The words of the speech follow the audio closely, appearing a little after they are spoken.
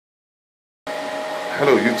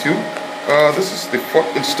Hello YouTube. This is the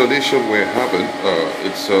fourth installation we're having.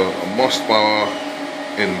 It's a MOS power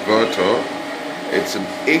inverter. It's an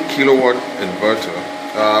 8 kilowatt inverter.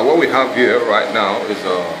 What we have here right now is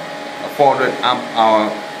a 400 amp hour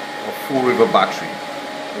Fullriver battery.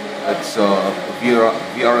 It's a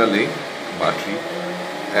VRLA battery,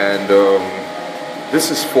 and this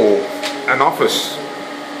is for an office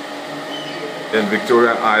in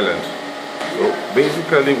Victoria Island. So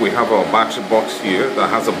basically we have our battery box here that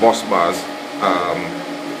has a bus bars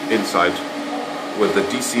inside with the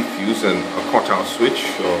DC fuse and a cutout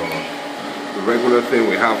switch. The regular thing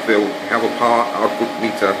we have there, we have a power output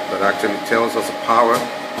meter that actually tells us the power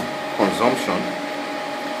consumption,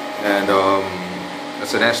 and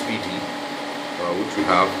it's an SPD which we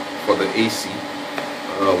have for the AC.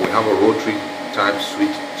 We have a rotary type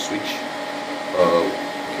switch.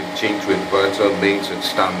 Can change to inverter, mains and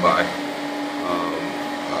standby.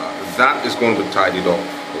 That is going to be tidied up.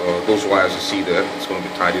 Those wires you see there, it's going to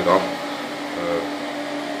be tidied up.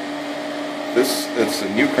 This is a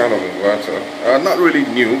new kind of inverter. Not really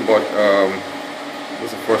new, but this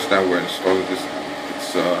is the first time we're installing this.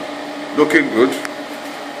 It's looking good.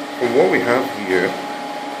 From what we have here,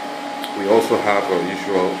 we also have our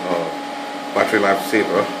usual battery life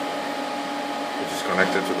saver, which is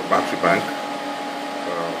connected to the battery bank.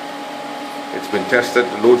 It's been tested,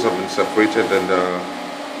 the loads have been separated, and the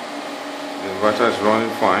inverter is running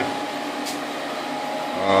fine.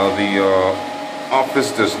 The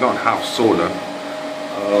office does not have solar.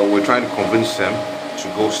 We're trying to convince them to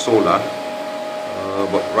go solar,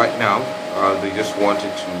 but right now they just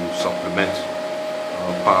wanted to supplement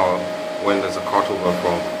power when there's a cutover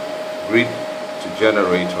from grid to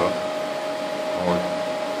generator, or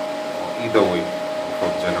either way,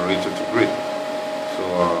 from generator to grid. So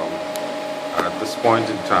at this point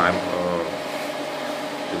in time,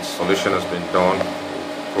 the installation has been done.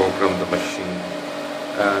 We programmed the machine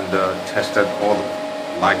and tested all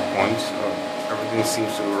the light points. Everything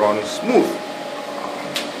seems to be running smooth.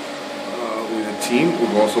 With the team,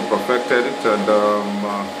 we've also perfected it, and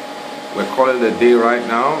we're calling it a day right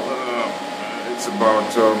now. It's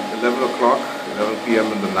about 11 o'clock, 11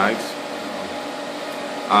 p.m. in the night.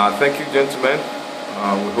 Thank you, gentlemen.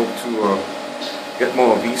 We hope to get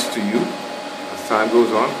more of these to you as time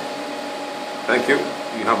goes on. Thank you.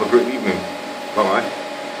 You have a great evening. Bye-bye.